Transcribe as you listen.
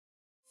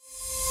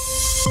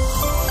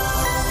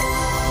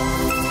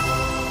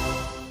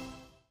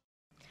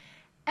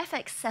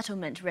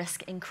settlement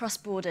risk in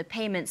cross-border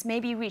payments may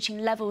be reaching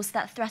levels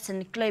that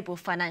threaten global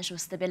financial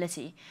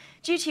stability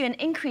due to an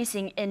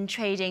increasing in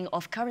trading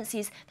of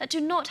currencies that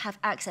do not have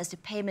access to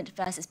payment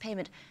versus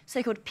payment,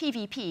 so-called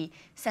PvP,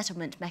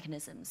 settlement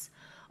mechanisms.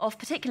 Of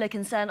particular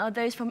concern are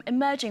those from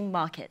emerging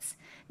markets.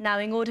 Now,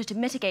 in order to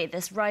mitigate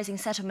this rising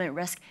settlement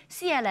risk,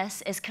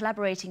 CLS is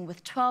collaborating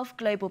with 12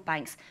 global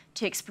banks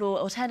to explore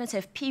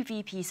alternative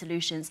PvP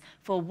solutions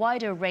for a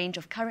wider range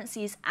of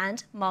currencies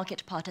and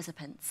market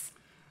participants.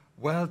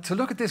 Well, to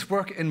look at this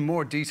work in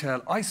more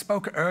detail, I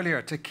spoke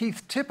earlier to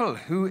Keith Tipple,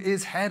 who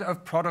is Head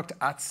of Product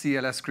at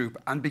CLS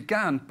Group, and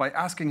began by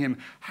asking him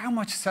how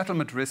much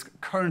settlement risk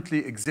currently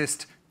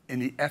exists in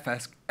the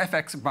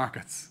FX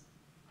markets.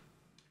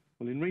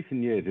 Well, in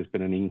recent years, there's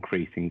been an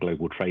increase in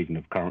global trading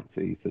of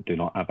currencies that do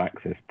not have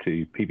access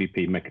to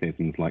PvP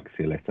mechanisms like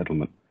CLS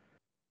settlement.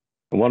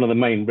 And one of the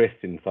main risks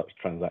in such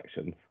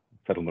transactions,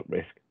 settlement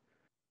risk,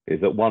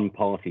 is that one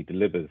party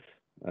delivers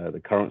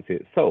the currency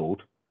it's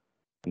sold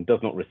and does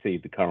not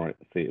receive the currency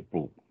it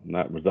bought, and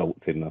that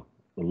results in the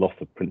loss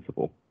of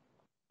principal.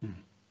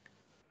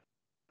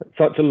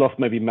 Such a loss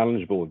may be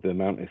manageable if the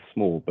amount is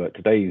small, but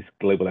today's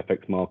global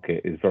FX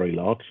market is very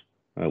large,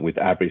 with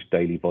average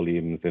daily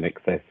volumes in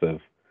excess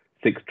of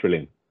 $6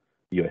 trillion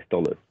US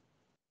dollars.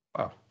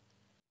 Wow.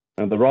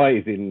 And the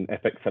rise in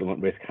FX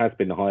settlement risk has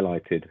been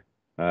highlighted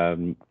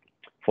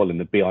following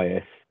the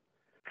BIS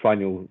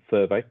triennial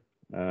survey.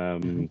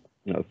 That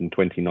was in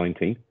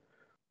 2019.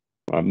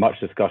 Much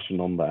discussion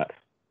on that.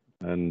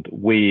 And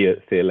we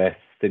at CLS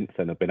since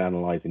then have been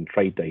analysing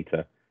trade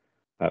data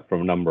from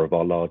a number of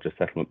our larger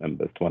settlement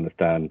members to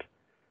understand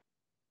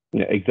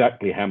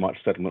exactly how much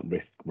settlement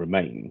risk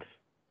remains.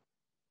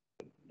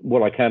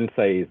 What I can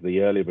say is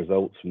the early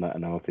results from that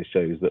analysis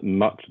shows that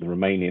much of the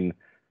remaining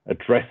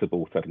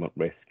addressable settlement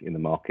risk in the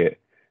market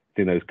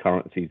is in those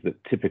currencies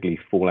that typically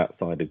fall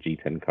outside of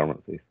G10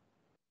 currencies.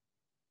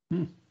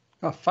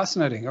 Oh,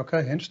 fascinating. Okay,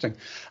 interesting.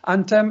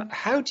 And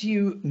how do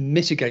you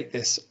mitigate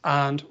this,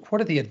 and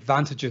what are the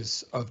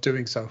advantages of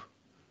doing so?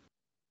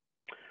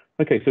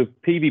 Okay, so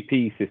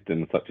PvP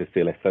systems such as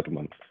CLS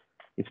settlement,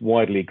 it's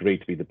widely agreed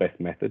to be the best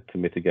method to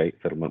mitigate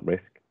settlement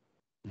risk.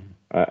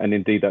 And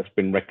indeed, that's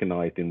been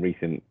recognised in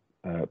recent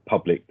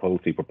public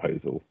policy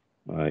proposals.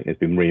 It's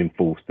been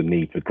reinforced the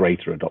need for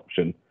greater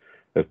adoption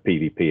of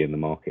PvP in the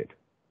market.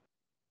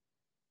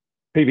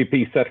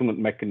 PvP settlement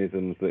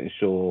mechanisms that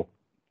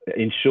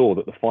ensure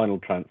that the final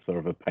transfer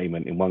of a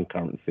payment in one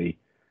currency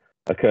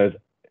occurs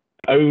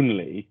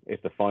only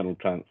if the final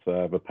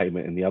transfer of a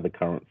payment in the other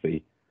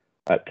currency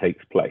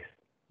takes place,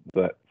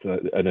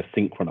 and are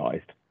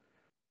synchronized.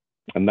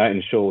 And that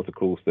ensures, of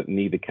course, that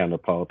neither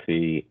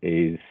counterparty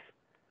is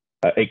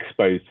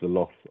exposed to the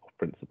loss of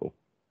principal.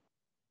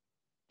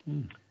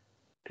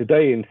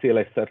 Today in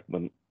CLS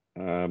settlement,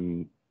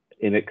 in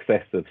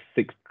excess of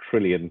 $6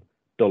 trillion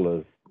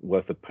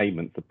worth of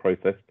payments are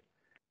processed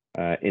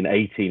in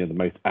 18 of the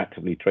most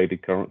actively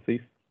traded currencies.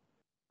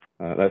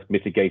 That's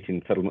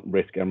mitigating settlement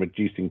risk and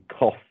reducing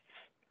costs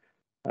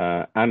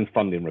and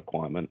funding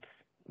requirements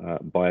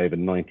by over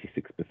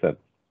 96%.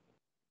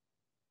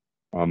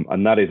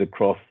 And that is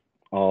across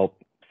our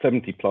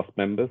 70 plus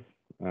members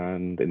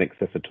and in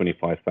excess of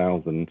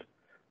 25,000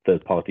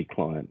 third-party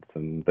clients.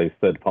 And those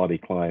third-party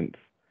clients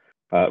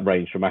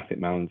range from asset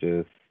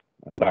managers,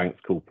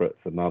 banks,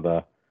 corporates, and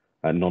other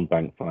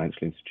non-bank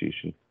financial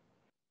institutions.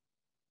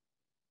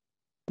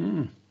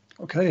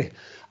 Okay.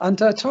 And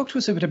talk to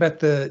us a bit about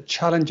the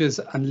challenges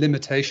and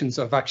limitations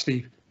of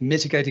actually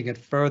mitigating it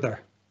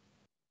further.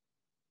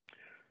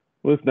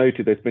 Well, as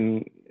noted, there's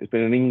been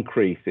an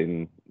increase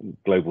in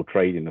global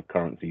trading of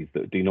currencies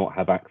that do not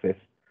have access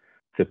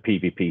to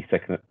PvP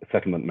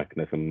settlement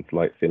mechanisms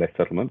like CLS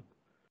settlement.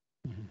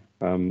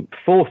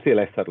 For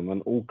CLS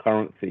settlement, all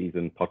currencies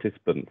and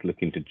participants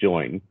looking to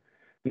join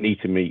need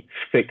to meet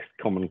fixed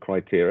common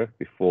criteria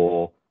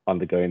before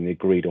undergoing the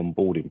agreed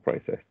onboarding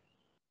process.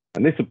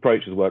 And this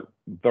approach has worked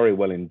very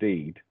well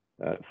indeed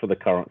for the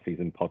currencies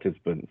and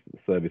participants the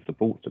service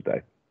supports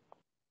today.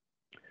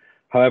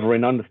 However,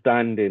 in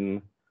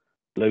understanding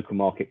local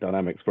market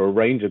dynamics for a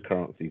range of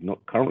currencies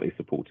not currently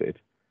supported,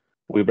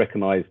 we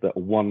recognise that a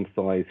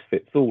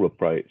one-size-fits-all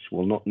approach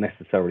will not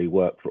necessarily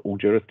work for all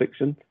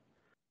jurisdictions.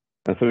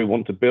 And so we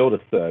want to build a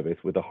service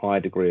with a high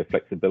degree of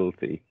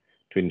flexibility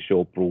to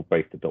ensure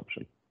broad-based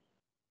adoption.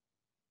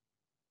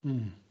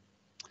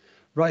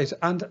 Right.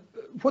 And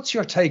what's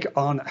your take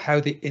on how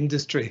the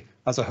industry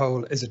as a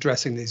whole is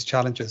addressing these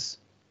challenges?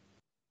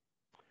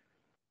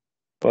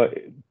 Well,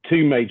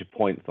 two major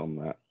points on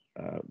that.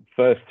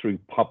 First, through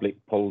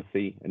public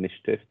policy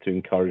initiatives to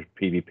encourage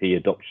PvP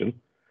adoption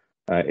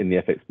in the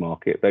FX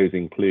market. Those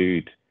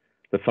include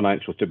the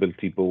Financial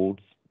Stability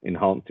Board's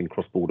Enhancing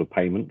Cross-Border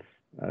Payments,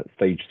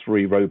 Stage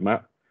 3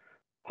 roadmap,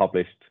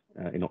 published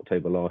in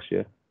October last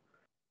year.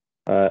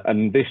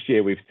 And this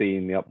year we've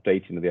seen the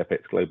updating of the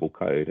FX Global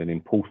Code, and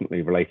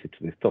importantly related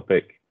to this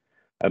topic,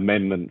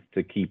 amendments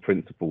to key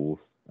principles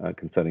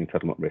concerning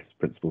settlement risk,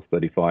 principles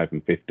 35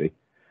 and 50.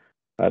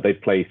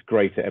 They've placed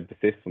greater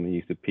emphasis on the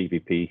use of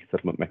PvP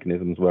settlement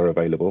mechanisms where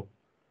available.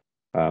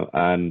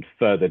 and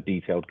further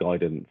detailed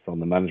guidance on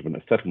the management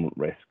of settlement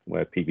risk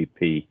where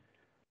PvP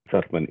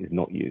settlement is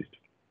not used.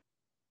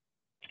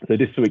 So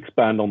just to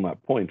expand on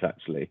that point,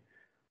 actually,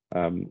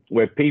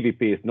 where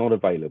PvP is not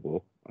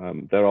available,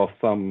 there are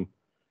some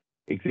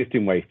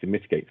existing ways to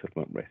mitigate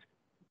settlement risk.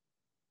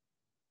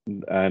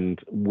 And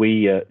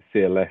we at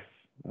CLS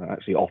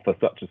actually offer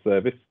such a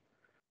service.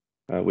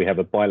 We have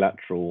a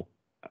bilateral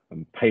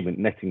payment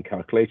netting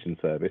calculation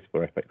service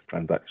for FX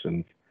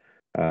transactions.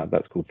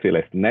 That's called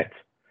CLS Net,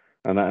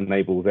 and that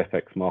enables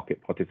FX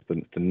market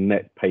participants to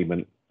net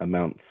payment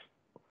amounts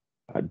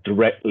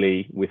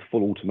directly with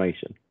full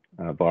automation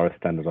via a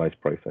standardized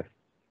process.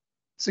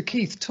 So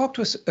Keith, talk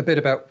to us a bit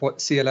about what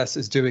CLS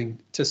is doing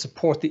to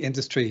support the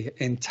industry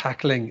in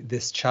tackling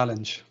this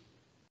challenge.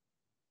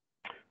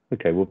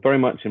 Okay, well, very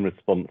much in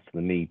response to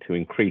the need to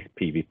increase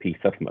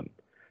PvP settlement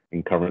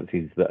in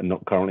currencies that are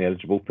not currently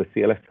eligible for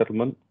CLS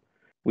settlement,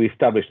 we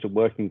established a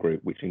working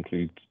group which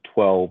includes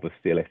 12 of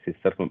CLS's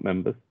settlement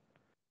members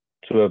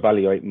to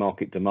evaluate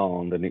market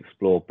demand and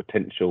explore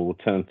potential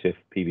alternative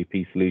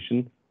PvP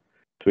solutions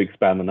to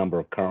expand the number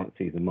of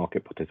currencies and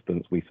market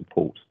participants we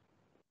support.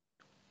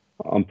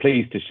 I'm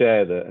pleased to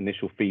share that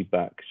initial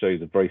feedback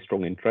shows a very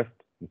strong interest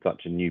in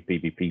such a new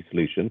PvP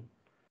solution.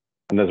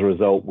 And as a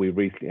result, we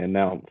recently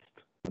announced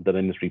that an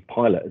industry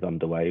pilot is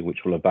underway, which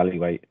will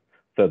evaluate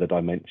further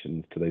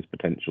dimensions to those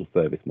potential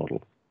service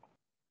models.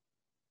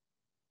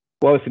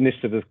 While this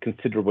initiative has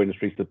considerable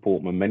industry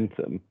support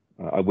momentum,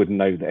 I would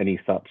note that any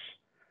such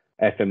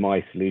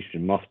FMI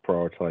solution must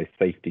prioritise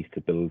safety,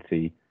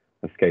 stability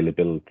and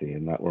scalability,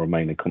 and that will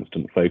remain a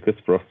constant focus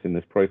for us in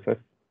this process.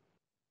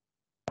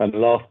 And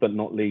last but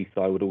not least,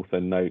 I would also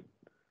note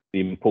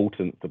the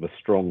importance of a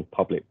strong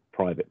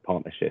public-private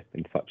partnership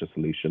in such a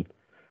solution,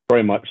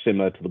 very much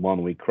similar to the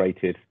one we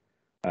created,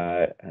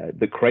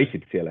 that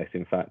created CLS,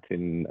 in fact,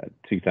 in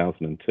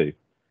 2002.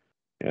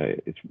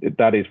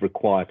 That is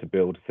required to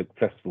build a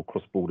successful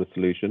cross-border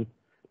solution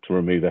to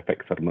remove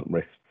FX settlement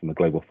risks from the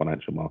global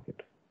financial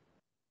market.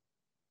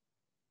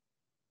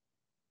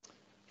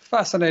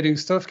 Fascinating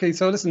stuff, Keith.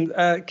 So listen,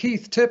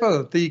 Keith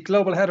Tipple, the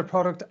Global Head of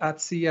Product at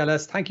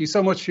CLS, thank you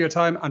so much for your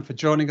time and for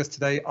joining us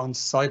today on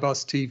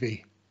Sibos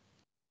TV.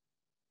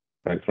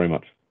 Thanks very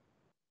much.